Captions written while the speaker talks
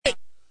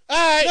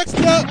Alright,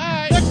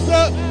 next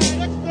up.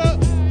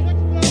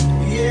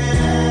 Yeah.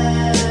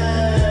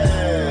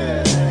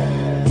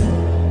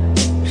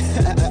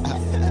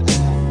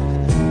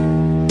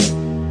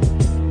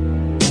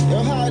 Yo,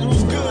 Hodge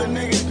was good,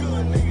 nigga.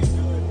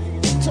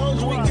 Told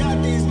you we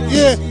got these niggas.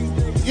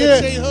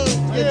 Yeah. J-Hood.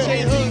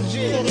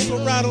 So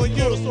ride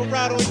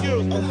on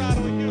you.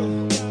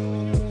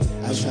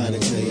 I'm trying to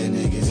tell you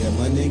niggas that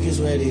my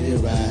niggas ready to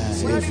ride.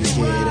 So if you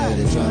scared of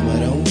the drama,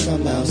 don't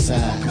come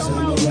outside. Cause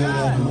I'ma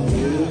ride on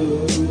you.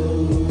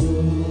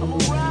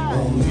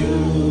 On you.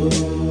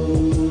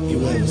 You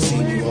ever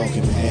seen me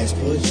walking past?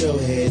 Put your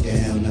head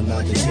down. I'm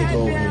about to take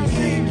over the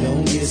game.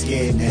 Don't get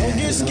scared now. Don't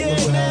get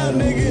scared now,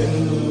 nigga.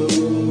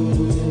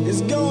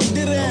 It's gon'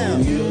 get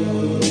down.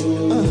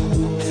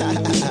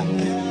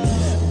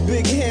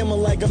 Big hammer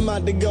like I'm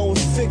out to go and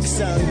fix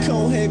something.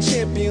 Conehead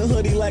champion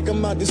hoodie like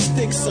I'm out to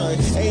stick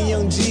something. Ain't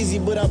young Jeezy,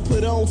 but I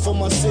put on for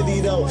my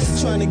city though.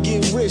 Trying to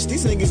get rich,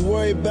 these niggas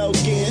worry about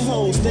getting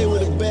hoes. Stay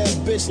with a bad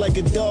bitch like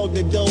a dog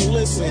that don't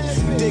listen.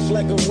 Dick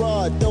like a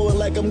rod, throw it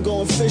like I'm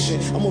going fishing.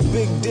 I'm a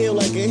big deal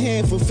like a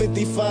hand for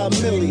 55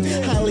 milli.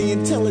 Highly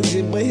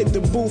intelligent, but hit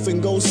the booth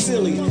and go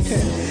silly.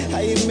 How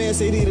your man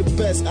say he the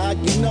best?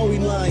 You know he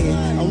lying.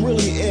 I'm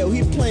really ill,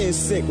 he playing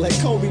sick like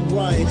Kobe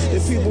Bryant.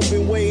 If people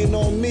been waiting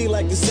on me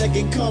like the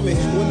second coming.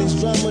 When it's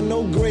drama,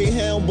 no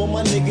Greyhound, but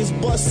my niggas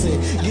bustin'.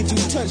 Get you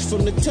touched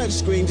from the touch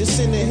screen, just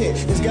send a hit.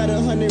 It's got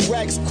 100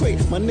 racks quick,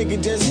 my nigga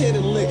just hit a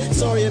lick.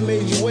 Sorry I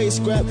made you wait,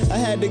 scrap, I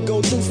had to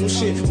go through some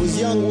shit. Was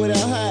young with a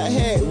high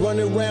head,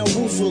 running around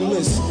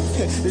ruthless.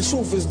 The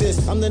truth is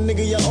this, I'm the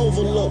nigga you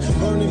overlook.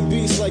 Burning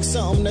beats like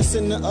something that's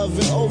in the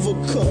oven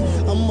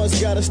overcooked. I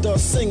must gotta start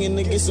singing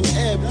to get some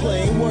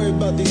airplay. Ain't worried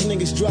about these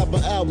niggas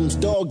dropping albums,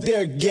 dog,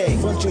 they're gay.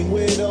 Bunch of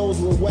weirdos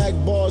with whack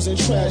bars and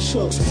trash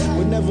hooks.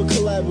 Would never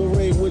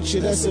collaborate with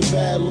you, that's a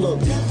bad look.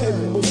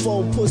 Paper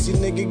before pussy,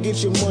 nigga, get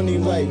your money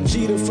right.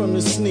 Jeter from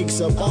the sneaks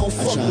up, I don't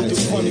fuck with the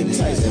funny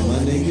type. My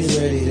niggas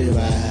ready to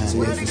ride.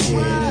 So if you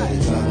scared of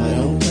the drama,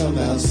 don't come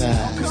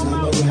outside. Cause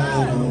I'ma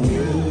ride on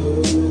you.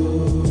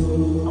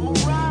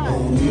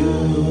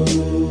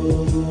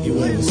 You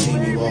ever see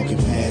me walking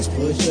past?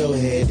 Put your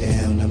head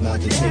down. I'm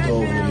about to take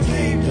over the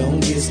game. Don't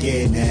get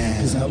scared now.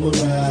 Cause I'ma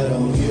ride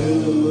on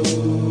you.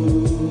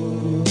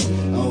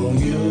 On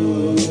you.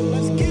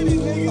 Let's get it,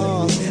 nigga.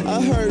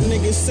 I heard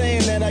niggas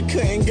saying that I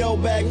couldn't go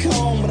back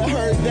home, but I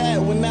heard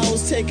that when I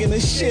was taking a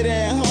shit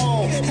at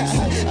home.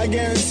 I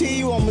guarantee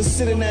you I'ma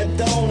sit in that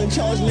dome and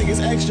charge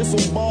niggas extra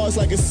for bars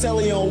like a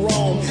celly on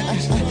Rome.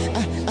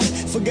 I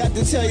forgot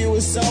to tell you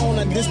it's on.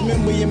 I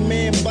dismember your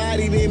man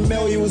body, then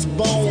mail you his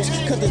bones.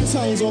 Cut the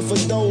tongues off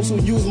of those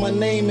who use my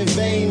name in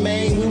vain,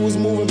 man. We was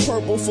moving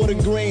purple for the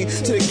green.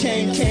 Till the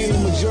cane came, the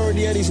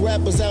majority of these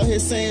rappers out here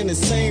saying the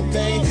same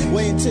thing.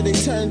 Wait until they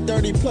turn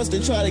 30 plus to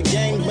try to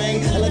gang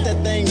bang. I let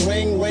that thing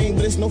ring,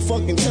 but it's no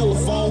fucking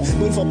telephone.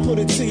 But if I put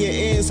it to your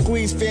ear and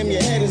squeeze, fam,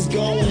 your head is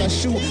gone. When I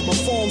shoot, my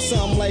form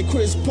something like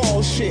Chris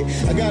Paul shit.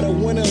 I got a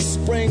winter,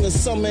 spring, a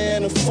summer,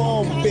 and a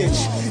fall, bitch.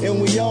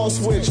 And we all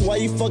switch. Why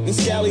you fucking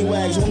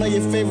scallywags? One of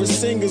your favorite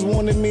singers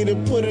wanted me to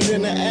put it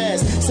in the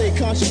ass. Say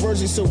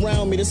controversy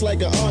surround me, that's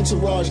like an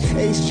entourage.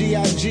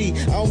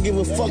 HGIG, I don't give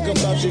a fuck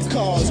about your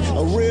cars.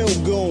 A real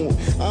goon,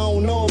 I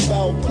don't know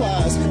about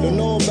plies. Don't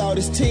know about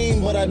his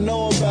team, but I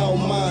know about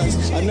mine.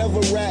 I never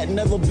rat,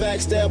 never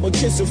backstab or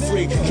kiss a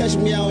freak. Catch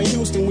me out in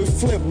Houston with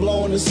Flip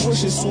blowing the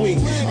swisher sweet.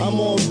 I'm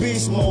on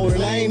beast mode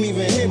and I ain't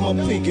even hit my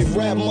peak. If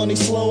rap money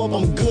slow up,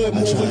 I'm good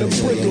moving the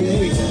brick a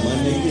week. My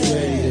niggas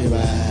ready to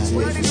ride. So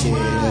if you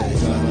scared of the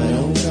drama,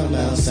 don't come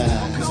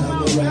outside. Cause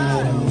I'ma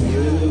ride on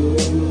you.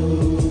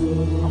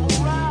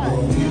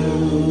 On you.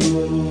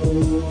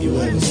 You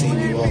ever see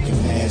me walking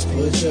past?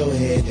 Put your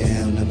head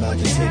down. I'm about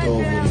to take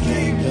over the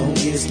game. Don't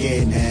get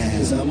scared now.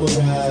 Cause I'ma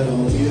ride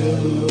on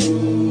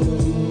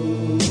you.